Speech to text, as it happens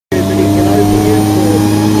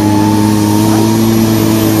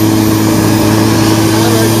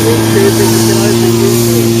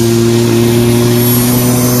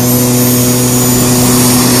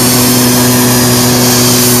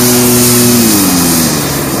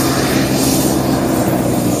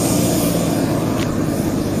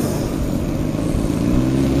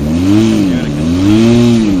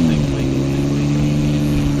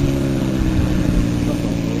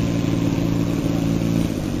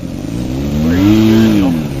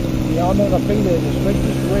I've never been there this week.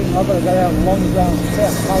 This week I've got to go out long down the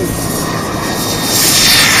south coast.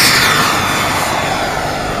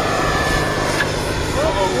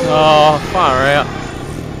 Oh, far out.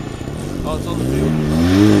 Oh, it's on the field.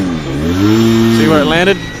 See where it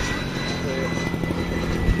landed?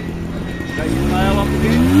 Got your nail up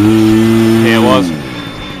again? Yeah, it was.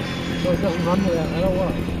 So it doesn't run without that or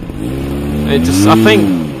what? It just, I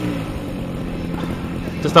think,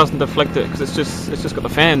 just doesn't deflect it because it's just got the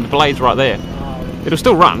fan, the blades right there. It'll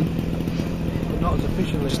still run, But not as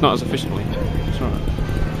efficiently. just not as efficiently. That's right.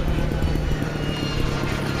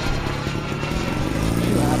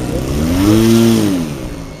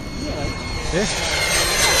 Yeah.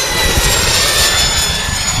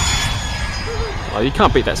 Oh, you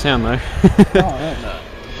can't beat that sound though. Oh, yeah. No.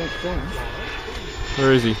 That's fine.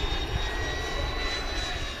 Where is he?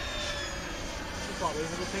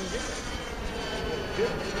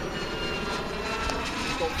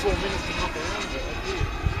 Got 4 minutes to knock around it.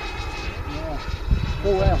 Yeah.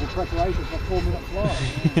 4 hours of preparation for a 4-minute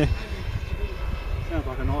flight. Sounds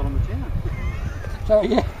like a night on the town. So,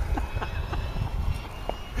 yeah.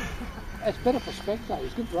 It's better for spectators.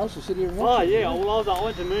 It's good for us to sit here and watch. Oh yeah, well I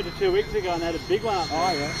went to Moonta 2 weeks ago and they had a big one up there.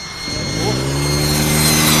 Oh, yeah.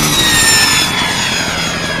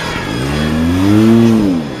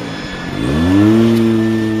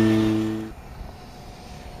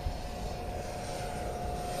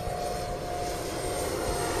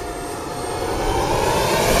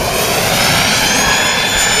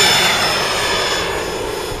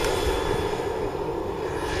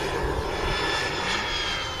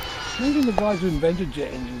 Imagine the guys who invented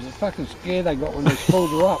jet engines, the fucking scare they got when they pulled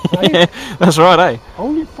her up. Yeah, that's right, eh?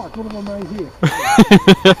 Holy fuck, what have I made here?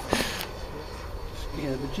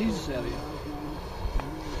 Scare the Jesus out of you. The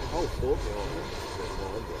whole thought behind it.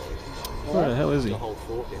 Where the hell is he? The whole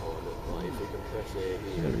thought behind it. Like if we can press air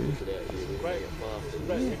here and push it out here, we can get faster.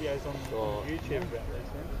 Great videos on YouTube about this,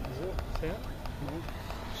 yeah?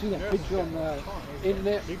 See that picture on the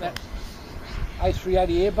internet? That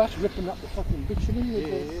A380 Airbus ripping up the fucking bitumen with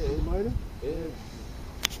the motor? Yeah.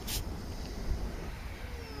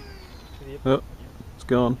 Oh, it's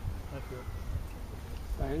gone.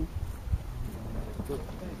 Bang.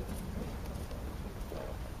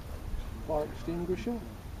 Fire extinguisher.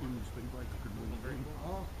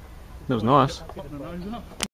 That was nice.